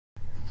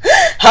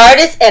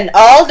hardest and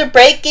all the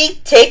breaking,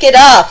 take it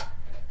off.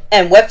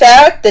 And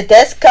without the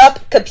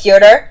desktop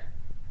computer,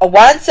 a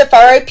one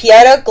Safari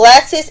piano,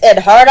 glasses, and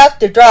hard off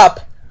the drop.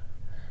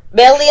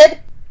 Million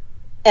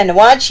and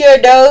want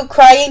you know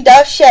crying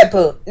Dove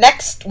shampoo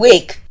next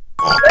week.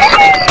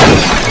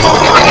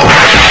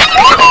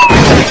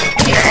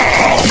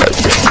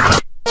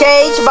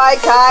 Change my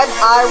time,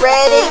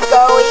 already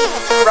going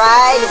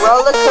ride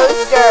roller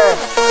coaster.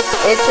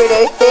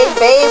 Introducing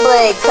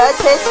Beyblade,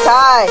 contest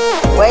time.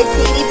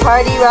 YTV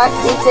party rock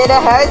is in the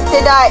house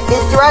tonight.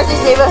 Mr. Rogers'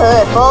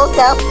 Neighborhood, full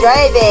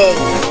self-driving.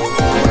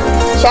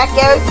 Check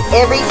out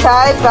every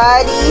time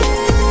bodies,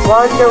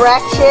 One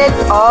Direction,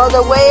 all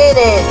the way it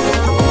is.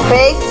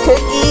 Cakes,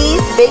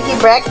 cookies, making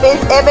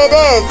breakfast,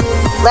 M&M's.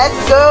 Let's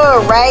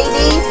go,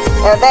 riding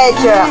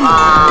adventure.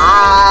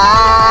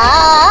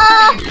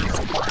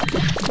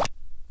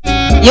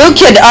 You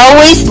can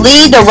always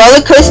lead the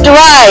roller coaster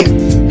ride.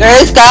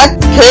 Girls got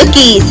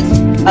cookies.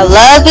 I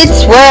love it,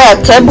 swirl,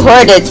 Tim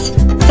Hortons.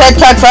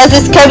 Santa Claus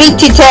is coming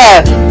to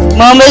town.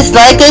 Moments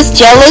like us,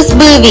 jealous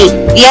movie.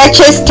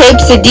 VHS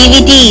tapes and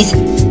DVDs.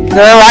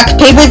 Girl, rock,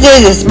 paper,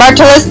 scissors.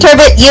 Martellus,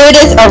 turbot,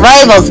 Uranus,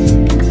 arrivals.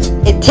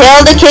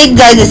 Until the King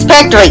dies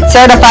inspectorate,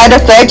 certified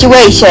of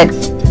graduation.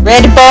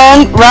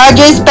 Redbone,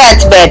 Rogers,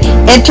 Batman.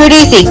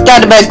 Introducing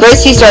Doughboy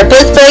grocery store,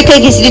 Pillsbury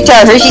cookies,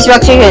 Nutella, Hershey's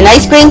rock sugar, and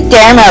ice cream,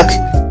 dairy milk.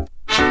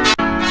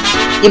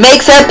 You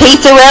make some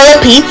pizza,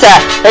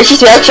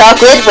 Hershey's milk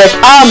chocolate with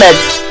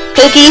almonds,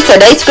 cookies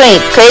and ice cream.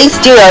 Crayons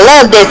do I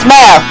love this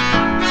smell.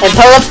 And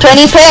pull up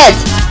 20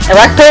 pants. And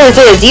rock paper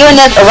scissors,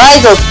 Uranus,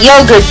 arrivals,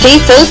 yogurt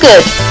tastes so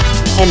good.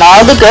 And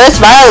all the girls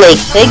smiling.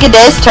 Take a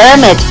dance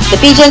tournament. The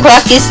pigeon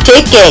clock is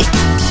ticking.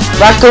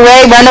 Rock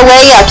away, run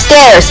away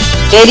upstairs.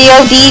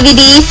 Video,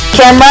 DVDs,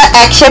 camera,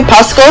 action,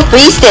 popsicle,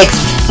 free sticks.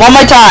 One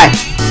more time.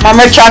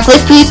 Mama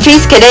chocolate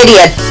pastries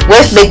Canadian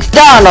with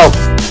McDonald.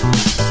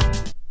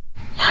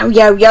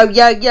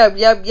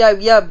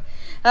 Yum.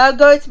 How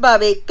goes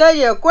Bobby? Can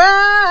you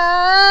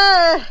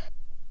cry?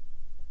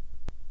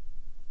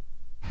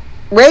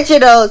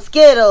 Original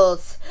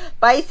Skittles.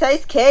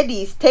 Bite-sized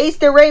candies. Taste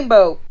the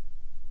rainbow.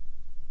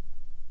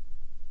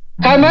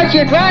 How much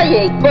you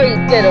trying? Free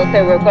Skittles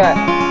and report.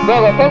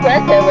 Roll a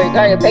progressive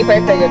regarding your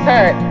papers and your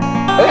card.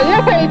 Or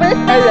your papers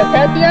and your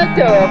healthier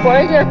store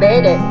for your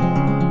minute.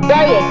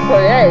 Trying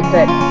for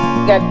innocent.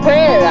 Get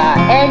Crayola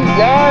and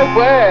your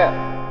world.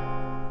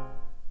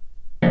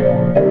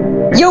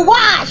 You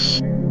wash!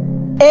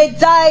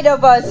 Inside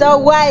of us, so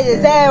white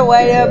as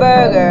airway a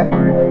burger.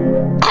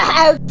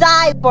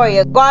 Outside for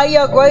you, while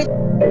you're great,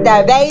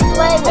 the base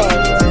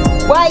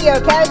limit. While your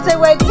counter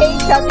when King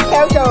comes to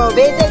counter will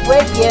visit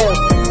with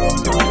you.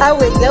 I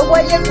will you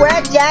when you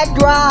grab Jack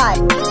Dry.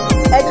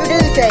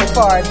 Introducing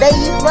for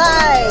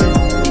Vaseline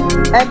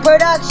and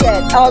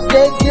production of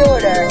Big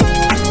Computer.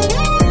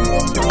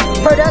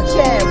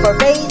 Production for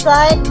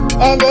Vaseline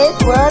and this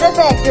world of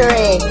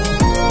victory.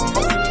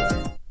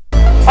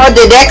 On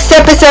the next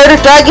episode of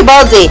Dragon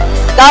Ball Z,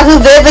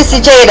 Goku Vivis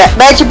Vegeta,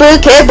 Majin Buu,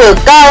 Kid-Buu,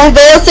 Gohan,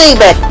 Veil,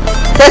 Sigmund.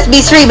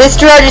 Sesame Street,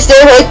 Mr. Rogers'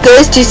 Neighborhood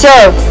goes to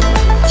show.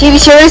 TV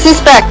shows is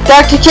back,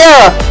 Dr.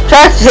 Jello,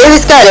 Trunks,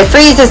 Davis Scott, and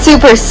Frieza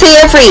Super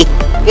Saiyan Free.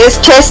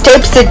 There's chess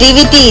tapes and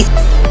DVDs.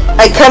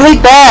 I'm coming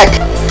back.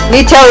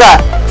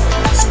 Nutella.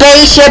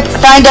 Spaceship,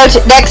 find out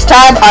next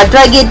time on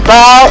Dragon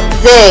Ball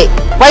Z.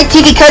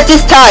 YTV cuts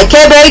this time,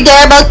 Cadbury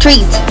Dairy Milk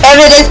Treats.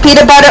 Evidence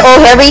Peanut Butter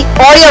O'Harry,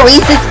 Oreo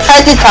Reese's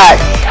cuts this time.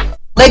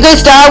 Lego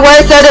Star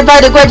Wars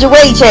certified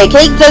graduation.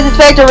 King Dazs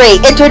Factory.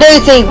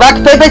 Introducing rock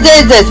paper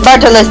scissors.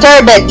 Martellus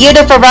tournament.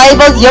 Unit for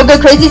rivals. Yoga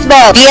crazy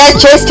smell.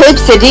 VHS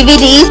tapes and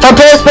DVDs. From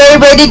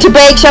Pillsbury ready to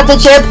bake. Chocolate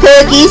chip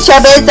cookies.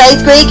 Chapman ice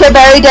cream.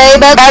 Cadbury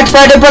dairy milk. Arch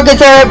butter broken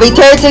syrup.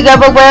 Returns to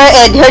Silverware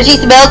and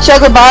Hershey's milk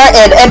chocolate bar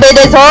and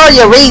M&M's all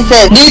your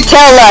reasons.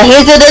 Nutella.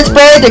 Hazelnut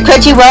spread. The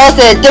crunchy rolls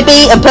and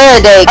dippy and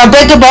pudding.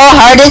 Unbreakable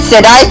hardest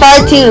and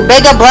iPhone 2.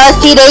 Mega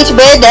Blast Teenage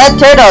Midnight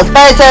Turtles.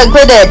 Spice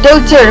included.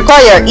 Don't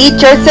require. Eat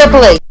your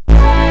simple.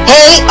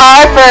 Hey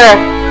Arthur,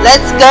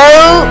 let's go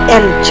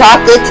and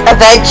chocolate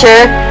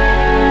adventure.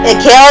 A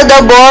kill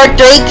no more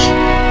drink.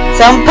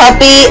 Some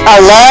puppy, I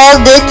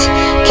loved it.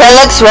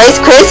 Kellogg's Rice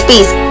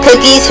Krispies,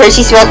 cookies,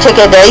 Hershey's milk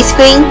chocolate ice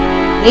cream,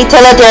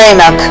 Nutella dairy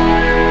milk.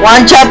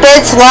 One jump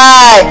and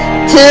slide,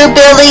 2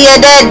 billion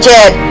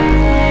engine.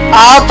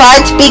 All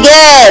fights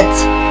begins.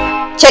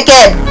 Check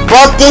it,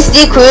 Walt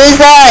Disney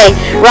Cruise Line,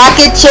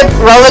 rocket ship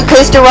roller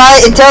coaster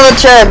ride until the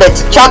tournament.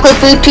 Chocolate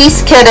food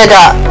treats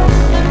Canada.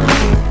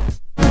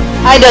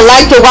 I don't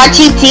like to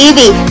watching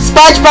TV.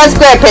 SpongeBob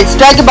SquarePants,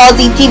 Dragon Ball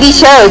Z TV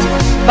shows.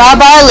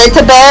 Baba,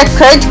 Little Bear,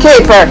 Kurt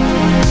Caper.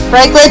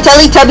 Franklin,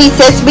 Teletubbies,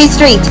 Sesame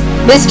Street.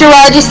 Mr.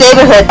 Rogers'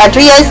 Neighborhood,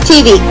 Adria's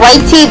TV,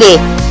 YTV.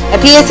 And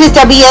PS's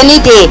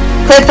WNED.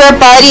 Clifford,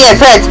 Barney, and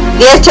Friends.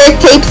 VHS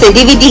tapes and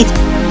DVDs.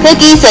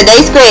 Cookies and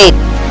ice cream.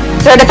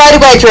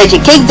 Certified graduation,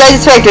 King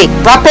Dazs Factory.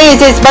 Rock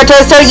Paper Scissors,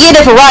 Martellus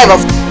Unit for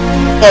rivals.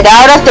 And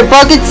out of the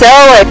broken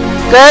sword,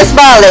 Girls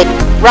Smiling.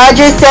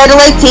 Rogers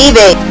Satellite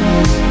TV.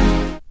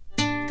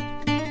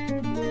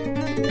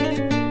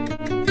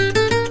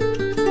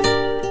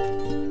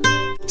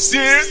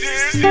 Sears Surprise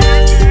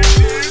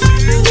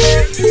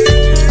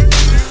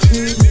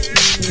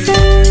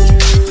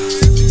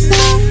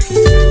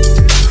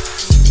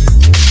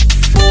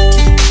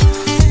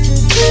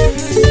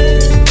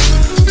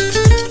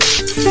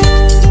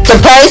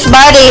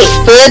party,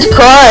 food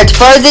court,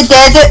 frozen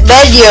desert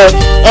menu,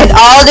 and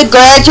all the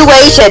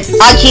graduation,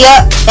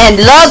 IKEA, and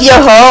love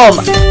your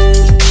home.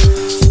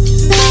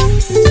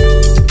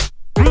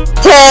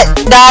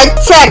 9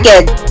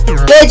 seconds.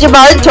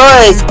 Digimon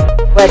toys.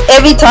 When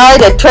every time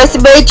the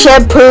Tresemme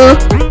shampoo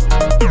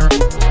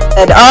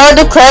and all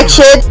the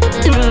collection.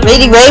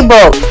 Reading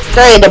rainbow.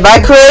 Sorry, the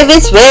microwave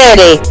is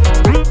ready.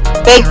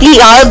 Bake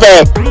the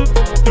oven.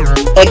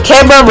 And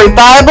camera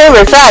revival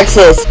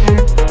reflexes.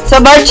 So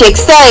much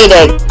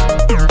exciting.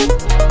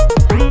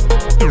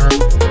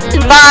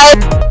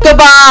 5.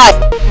 Goodbye.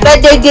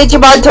 Vending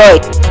Digimon toy.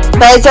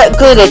 Price are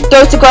included.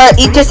 Don't square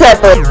each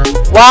separate.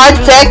 1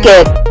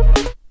 second.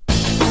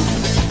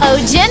 Oh,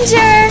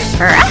 Ginger!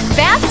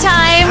 Bath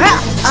time!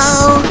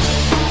 Oh.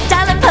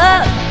 Style and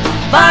Pup,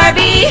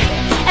 Barbie,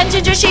 and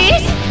Ginger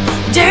she's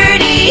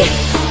dirty.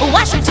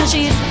 Wash her till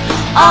she's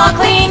all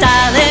clean.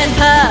 Style and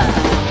Pup,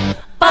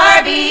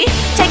 Barbie,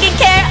 taking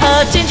care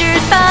of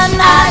Ginger's fun.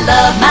 I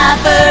love my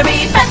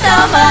furry friend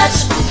so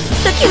much.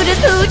 The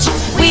cutest pooch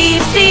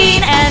we've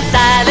seen. And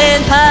Style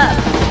and Pup,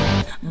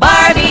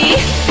 Barbie.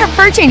 Her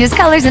fur changes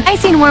colors in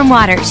icy and warm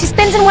water. She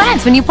spins and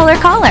wags when you pull her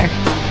collar.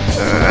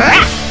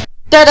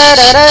 What's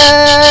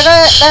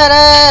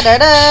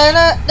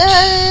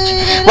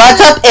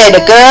up,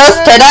 girls,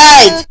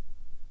 tonight?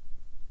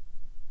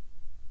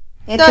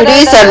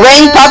 Introduce a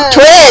ring pop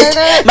twist.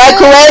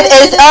 Microwave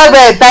is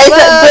over. Base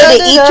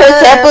included each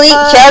separately,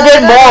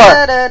 children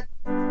more.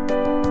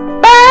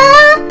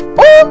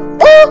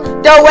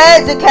 Don't wear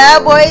the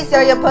Cowboys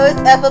or your post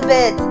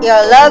alphabet.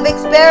 Your love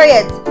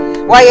experience.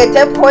 While your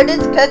temp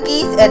orders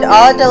cookies and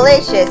all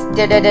delicious.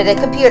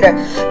 Computer.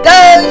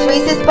 Goes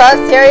Reese's Puff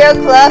Cereal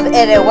Club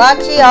and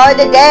watching all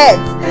the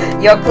dance.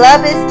 Your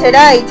club is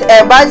tonight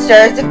and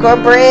Monsters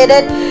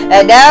Incorporated.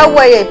 And now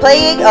we're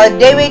playing on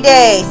daily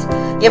days.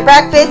 Your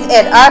breakfast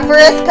and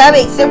offers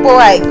coming super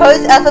white.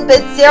 Post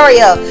alphabet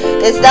cereal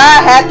is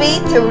not happy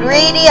to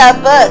reading our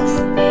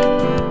books.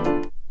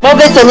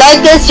 Moments to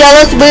like this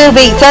jealous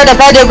movie.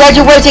 Certified to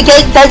graduation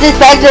cake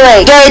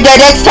satisfactory. During the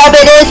next time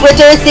it is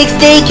winter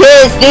 60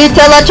 kids.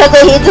 Nutella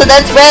chocolate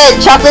hazelnut spread.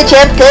 Chocolate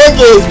chip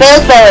cookies.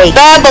 Pillsbury.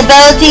 Bad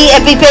mobility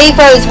and be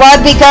papers.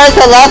 One because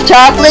I love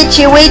chocolate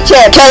chewy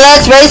chip.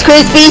 Kellogg's Rice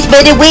Krispies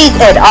mini wheat.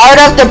 And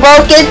art of the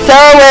broken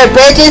soul where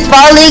bridges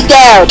falling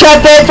down.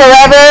 Chapman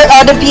forever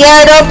on the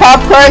piano.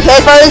 Popcorn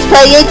headphones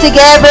playing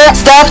together.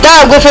 Stuffed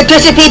up with a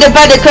crispy peanut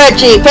butter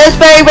crunchy.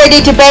 Pillsbury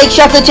ready to bake.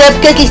 Chocolate chip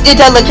cookies.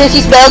 Nutella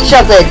crispy spelled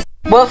chocolate.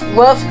 Woof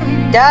woof,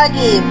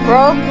 doggy,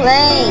 pro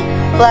plane,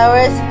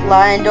 flowers,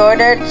 line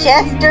order,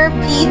 Chester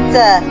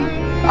pizza,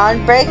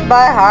 on break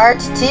by heart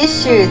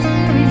tissues,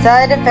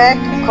 side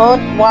effect, cold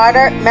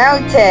water,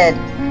 mounted,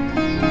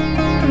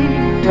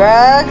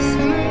 drugs,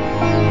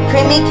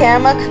 creamy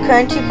caramel,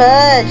 crunchy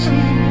fudge,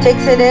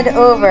 takes it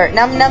over,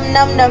 num num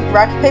num num,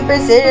 rock, paper,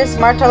 scissors,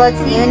 Martello's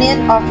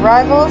union of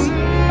rivals,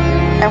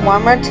 and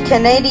Walmart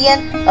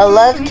Canadian, a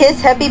love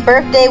kiss, happy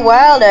birthday,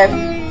 Wilder,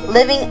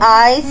 living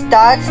eyes,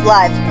 dog's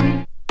life.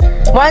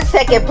 1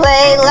 second,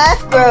 play,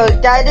 laugh, grow,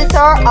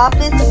 dinosaur,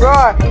 office,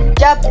 roar,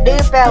 jump,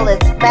 new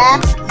balance,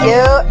 back,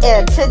 you,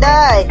 and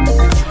tonight.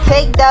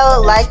 Take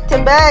down like to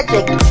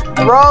magic,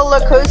 roller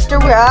coaster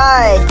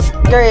ride.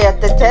 During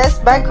the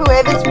test,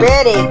 microwave is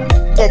ready.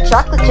 Get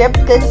chocolate chip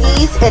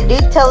cookies and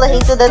Nutella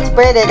hazelnut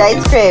spread and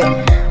ice cream.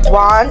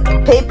 Wand,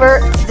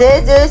 paper,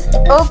 scissors,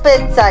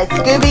 open side,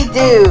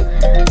 Scooby-Doo.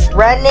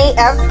 Running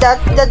out of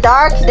the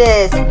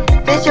darkness.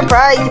 Fisher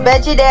Price,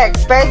 Imagineer,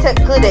 Express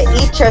included,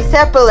 each are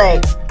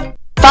separate.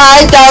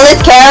 $5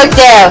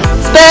 character.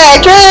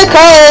 Spectral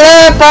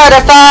color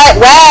butterfly.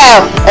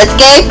 Wow.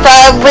 Escape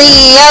from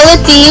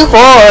reality.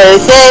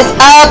 Horses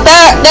up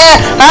out there.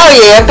 Oh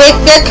yeah, pick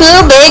the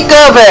cool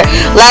makeover.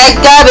 Like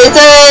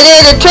Robinson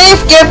in a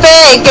thrift your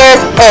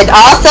fingers. And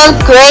awesome,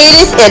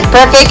 greatest, and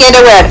perfect in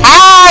the world.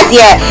 Ah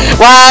yeah.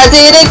 Was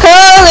it a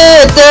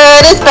color?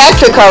 The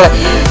spectral color.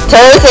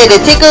 Toes and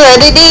a tickle on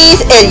the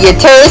knees and your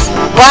toes.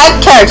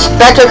 Black couch,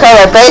 spectral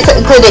color, base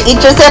included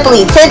each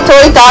separately,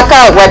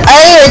 10toys.com, what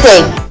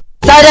everything.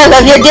 Sign up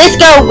of your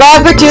disco,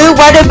 1 for 2,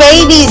 Wonder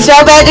Babies,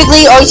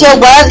 dramatically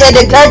Ocean World in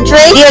the country.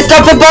 You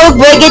stuff a boat,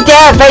 bring it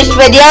down. Fresh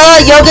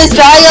vanilla, yoga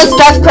style,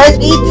 stuffed crust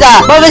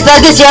pizza. Moments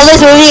like this yellow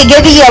movie,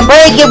 giving you a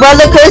break, your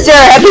roller coaster,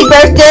 happy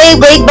birthday,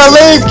 big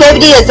balloons,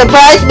 cavity, a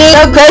surprise me.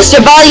 Don't crush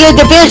the volume,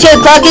 the future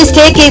clock is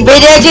ticking.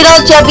 Regional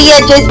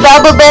champion, just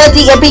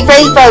probability, MP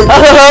frame phone.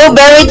 Oh,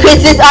 Merry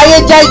Christmas,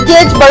 Iron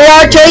Giant,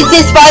 Mariar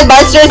Choices, 5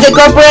 Monsters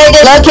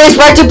Incorporated, Lucky's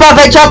Spartan Pop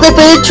and Chocolate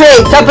Food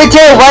Treats. Number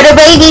 2, Wonder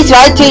Babies,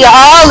 right to your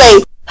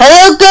alley.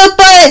 Hello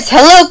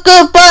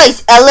good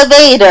boys,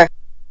 elevator,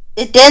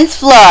 the dance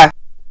floor,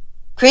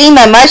 cream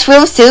and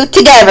mushroom suit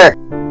together,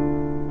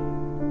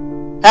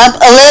 help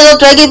a little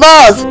Dragon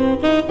Balls,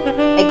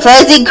 and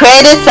closing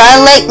credits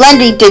sunlight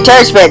laundry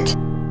detergent,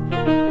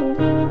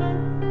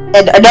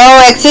 And no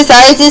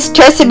exercises,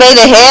 just made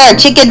a hair.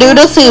 Chicken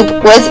noodle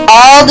soup was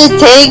all the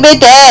thing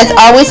McDonald's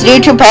always knew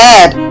to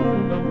pad.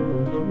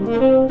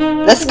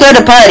 Let's go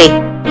to party.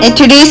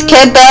 Introduce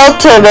Campbell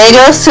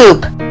tomato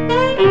soup.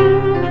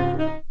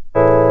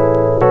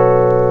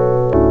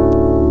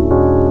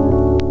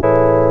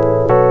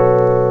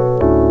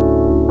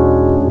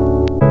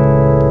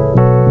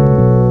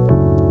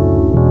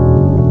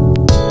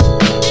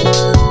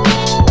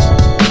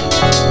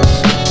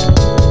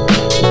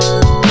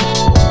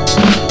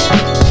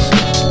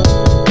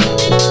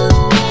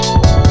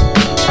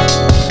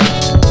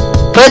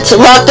 Foot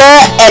Locker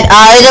and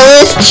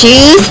idlest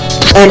cheese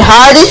and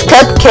hardest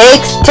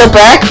cupcakes to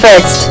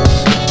breakfast.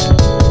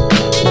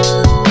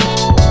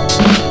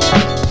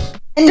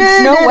 And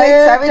Snow White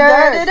 7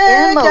 Stars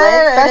in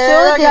Millet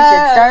Special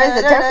Edition stars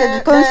the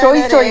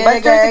Toy Story,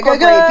 Buster's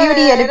Incorporated,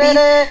 Beauty and the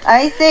Beast,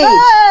 Ice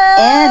Age,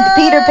 and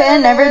Peter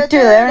Pan Never to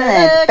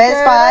Neverland.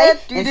 Best Buy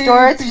in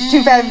stores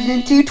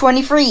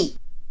 2023.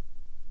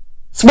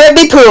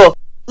 Swimming pool,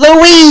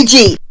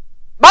 Luigi,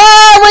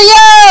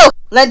 Mario,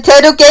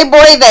 Nintendo Game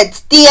Boy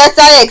Advance,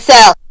 DSi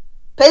XL,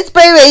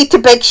 Pillsbury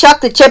ready-to-bake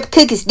chocolate chip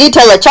cookies,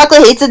 Nutella,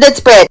 chocolate hazelnut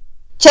spread,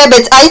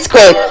 Chapman's ice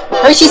cream,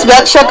 Hershey's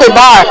milk chocolate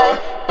bar,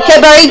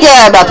 Cadbury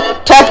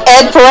Caramel, Trap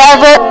and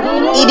Forever,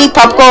 eating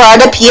popcorn on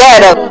the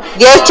piano,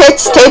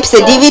 VHS tapes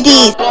and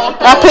DVDs,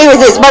 our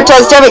pre-resist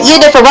Martell's German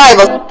unit for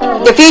rivals,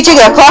 the future of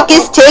the clock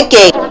is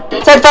ticking,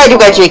 certified to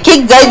graduate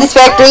King Zion's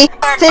Factory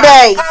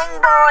today.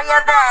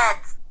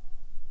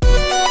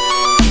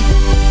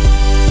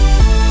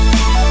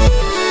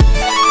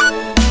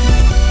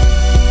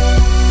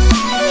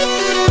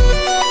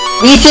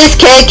 Reese's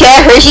Kit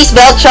Kat Hershey's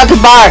Milk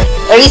Chocolate Bar,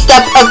 every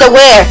step of the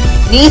wear,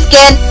 new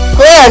skin,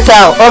 clear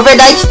cell,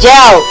 overnight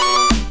gel.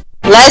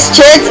 Last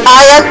chance,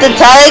 Eye of the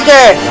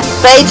Tiger,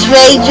 Space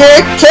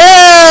Ranger 2,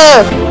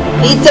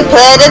 Pizza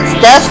Planet,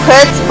 Stuffed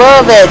Crust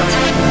Movement,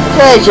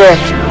 Treasure,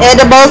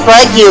 Animals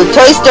Like You,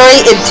 Toy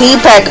Story in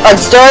 2-pack on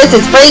stores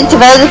in spring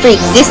 2003,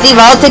 Disney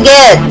Vault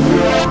again.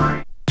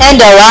 And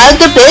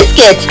around the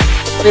biscuit,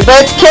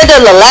 Reverse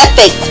Kindle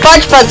Laughing,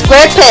 SpongeBob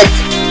SquarePants,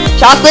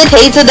 chocolate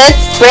hazelnut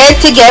spread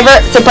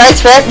together, surprise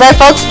red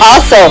folks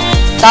also.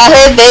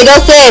 Kahu Vado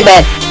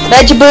Salmon,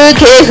 Majibu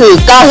Kehu,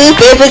 Kahu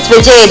Griffith's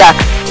Vegeta.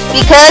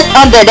 Because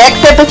on the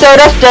next episode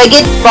of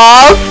Dragon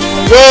Ball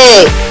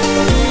Z.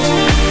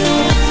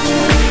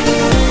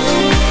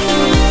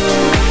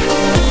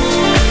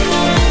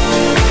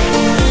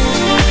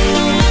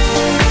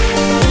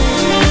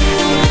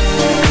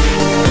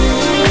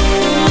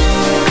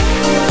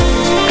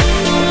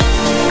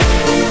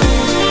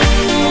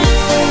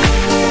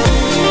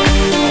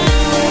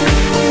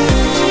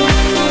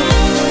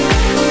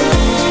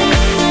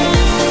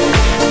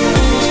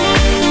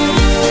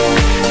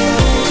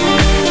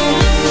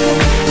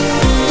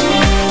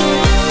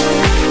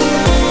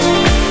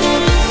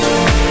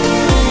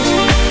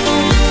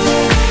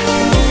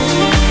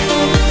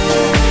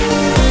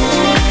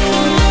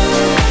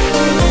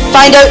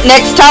 Find out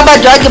next time on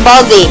Dragon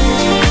Ball Z.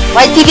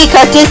 YTV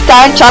cartoons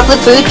starring chocolate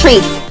food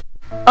treats.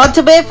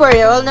 Ultimate for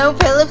you all know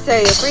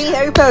Pillsbury, free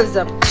Harry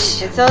Potter.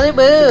 It's only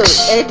Boo,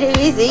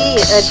 ATVZ,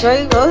 and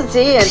Dragon Ball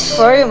Z, and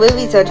foreign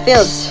movies and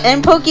films,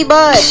 and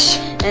Pokemon,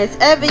 and it's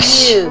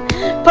Avenue.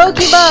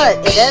 Pokemon,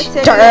 and that's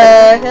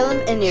a film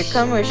in your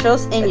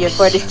commercials in your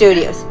for the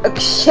studios. On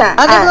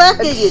the block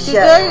of you, to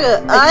go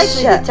your eyes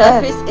with the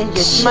toughest, and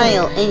your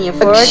smile in your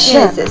four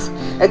chances.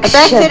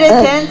 Back to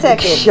the 10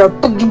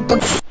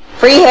 seconds.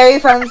 Free Harry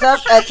thumbs up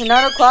at 9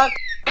 o'clock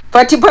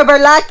for 2 proper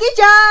lucky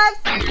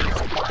jobs.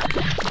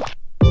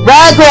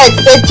 Rugrats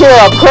into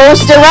a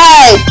coaster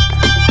ride.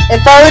 A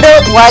photo,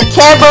 one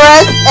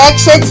camera's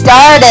action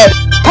started.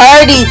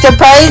 Party,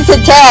 surprise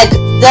attack.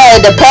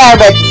 The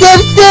parent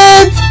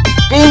Simpsons.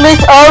 Dream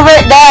is over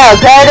now.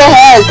 Crowd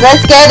has.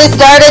 Let's get it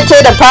started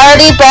to the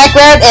party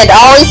background and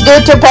always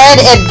new to bed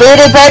and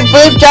booty bread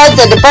flip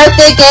jobs and the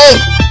birthday cake.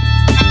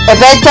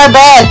 Event are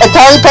bad.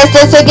 Italian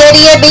pesto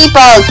spaghetti and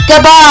meatballs.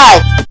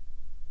 Goodbye.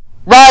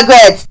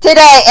 Rugrats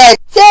today at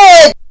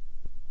 10.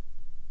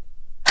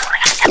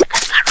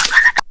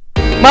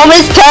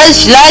 Moments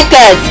touch like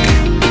us.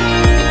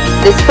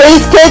 The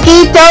space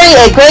cookie story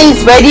and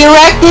Grace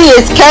radioactive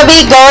is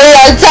coming going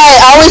outside.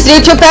 Always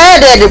new to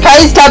bed and the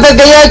price top of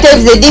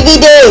videotapes and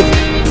DVDs.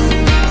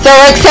 So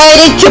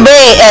excited to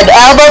be an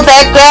album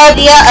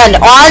background and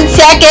on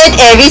second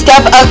every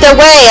step of the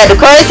way. And of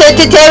course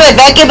entertainment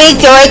vacuuming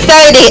so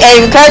exciting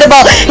and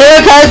incredible.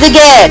 Here it comes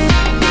again.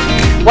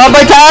 One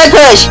more time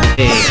push.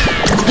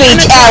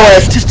 Screech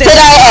hours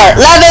today at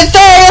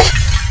 11:30.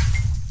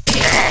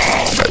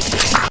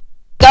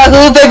 Go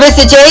Who favors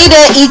the Jade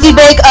Easy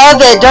Bake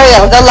Oven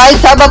during the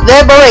lifetime of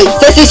memories.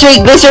 Sesame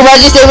Street, Mr.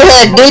 Rogers'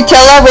 Neighborhood,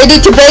 Nutella,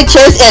 ready to bake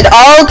chips, and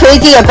all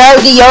crazy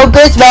about the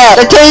yogurt smell.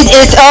 The taste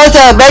is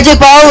also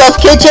Magic Ball of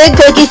Kitchen,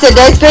 Cookies and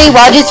Ice Cream,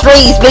 Rogers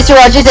Freeze, Mr.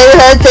 Rogers'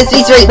 Neighborhood,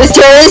 Sesame Street,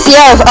 Mysterious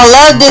Yells, I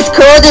love this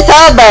cool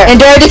December.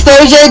 Enduring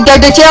Explosion,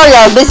 Dr.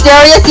 Cheerio,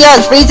 Mysterious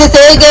Yells, Freeze is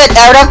saying it,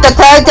 out of the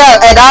cloud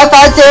town, and I'm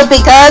fun too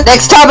because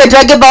next time at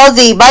Dragon Ball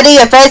Z, Monday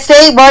and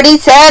Thursday morning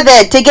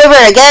 7, to give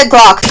her again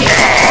clock.